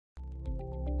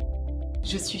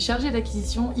Je suis chargée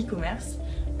d'acquisition e-commerce.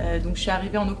 Donc je suis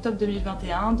arrivée en octobre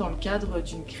 2021 dans le cadre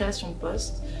d'une création de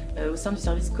poste au sein du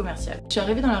service commercial. Je suis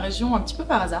arrivée dans la région un petit peu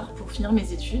par hasard pour finir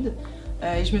mes études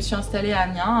et je me suis installée à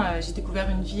Amiens. J'ai découvert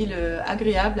une ville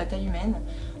agréable à taille humaine,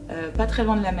 pas très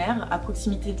loin de la mer, à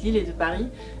proximité de Lille et de Paris,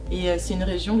 et c'est une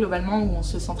région globalement où on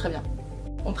se sent très bien.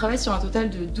 On travaille sur un total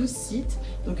de 12 sites,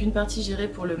 donc une partie gérée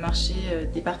pour le marché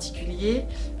des particuliers,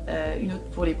 une autre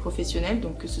pour les professionnels,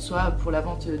 donc que ce soit pour la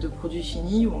vente de produits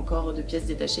finis ou encore de pièces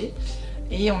détachées.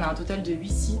 Et on a un total de 8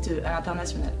 sites à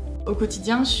l'international. Au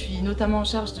quotidien, je suis notamment en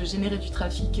charge de générer du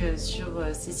trafic sur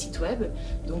ces sites web,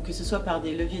 donc que ce soit par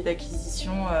des leviers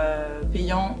d'acquisition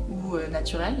payants ou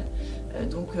naturels.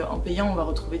 Donc en payant, on va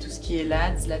retrouver tout ce qui est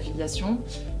l'ADS, l'affiliation,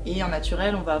 et en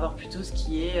naturel, on va avoir plutôt ce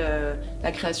qui est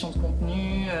la création de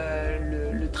contenu,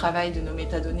 le travail de nos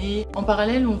métadonnées. En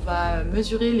parallèle, on va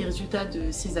mesurer les résultats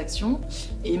de ces actions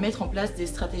et mettre en place des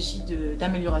stratégies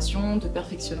d'amélioration, de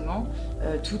perfectionnement,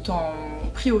 tout en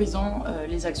priorisant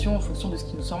les actions en fonction de ce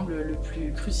qui nous semble le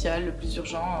plus crucial, le plus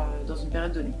urgent dans une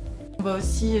période donnée. On va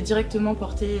aussi directement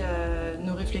porter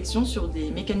nos réflexions sur des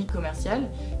mécaniques commerciales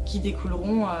qui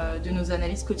découleront de nos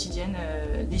analyses quotidiennes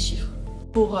des chiffres.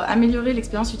 Pour améliorer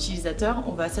l'expérience utilisateur,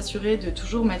 on va s'assurer de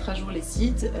toujours mettre à jour les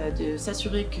sites, de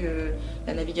s'assurer que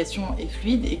la navigation est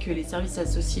fluide et que les services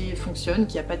associés fonctionnent,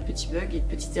 qu'il n'y a pas de petits bugs et de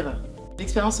petites erreurs.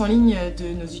 L'expérience en ligne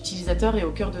de nos utilisateurs est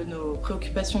au cœur de nos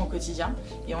préoccupations au quotidien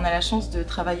et on a la chance de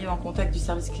travailler en contact du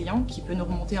service client qui peut nous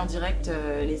remonter en direct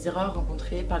les erreurs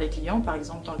rencontrées par les clients, par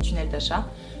exemple dans le tunnel d'achat.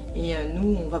 Et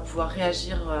nous, on va pouvoir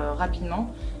réagir rapidement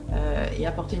et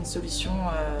apporter une solution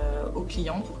au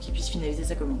client pour qu'il puisse finaliser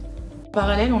sa commande. En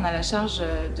parallèle, on a la charge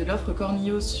de l'offre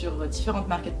Cornilleau sur différentes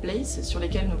marketplaces sur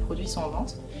lesquelles nos produits sont en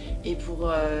vente. Et pour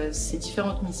ces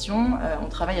différentes missions, on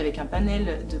travaille avec un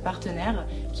panel de partenaires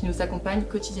qui nous accompagnent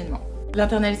quotidiennement.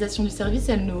 L'internalisation du service,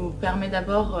 elle nous permet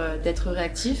d'abord d'être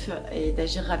réactifs et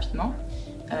d'agir rapidement.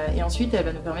 Et ensuite, elle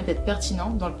va nous permettre d'être pertinents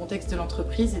dans le contexte de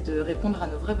l'entreprise et de répondre à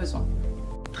nos vrais besoins.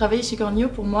 Travailler chez Cornilleau,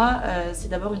 pour moi, c'est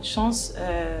d'abord une chance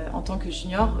en tant que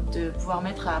junior de pouvoir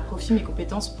mettre à profit mes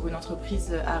compétences pour une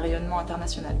entreprise à rayonnement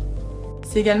international.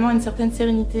 C'est également une certaine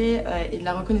sérénité et de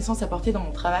la reconnaissance apportée dans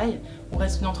mon travail. On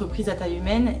reste une entreprise à taille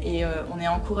humaine et on est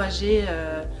encouragé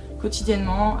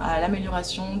quotidiennement à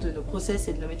l'amélioration de nos process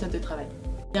et de nos méthodes de travail.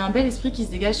 Il y a un bel esprit qui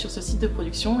se dégage sur ce site de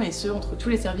production et ce, entre tous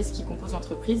les services qui composent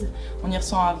l'entreprise. On y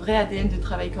ressent un vrai ADN de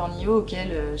travail Cornilleau auquel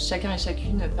chacun et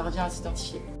chacune parvient à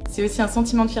s'identifier. C'est aussi un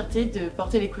sentiment de fierté de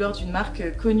porter les couleurs d'une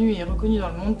marque connue et reconnue dans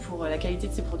le monde pour la qualité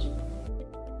de ses produits.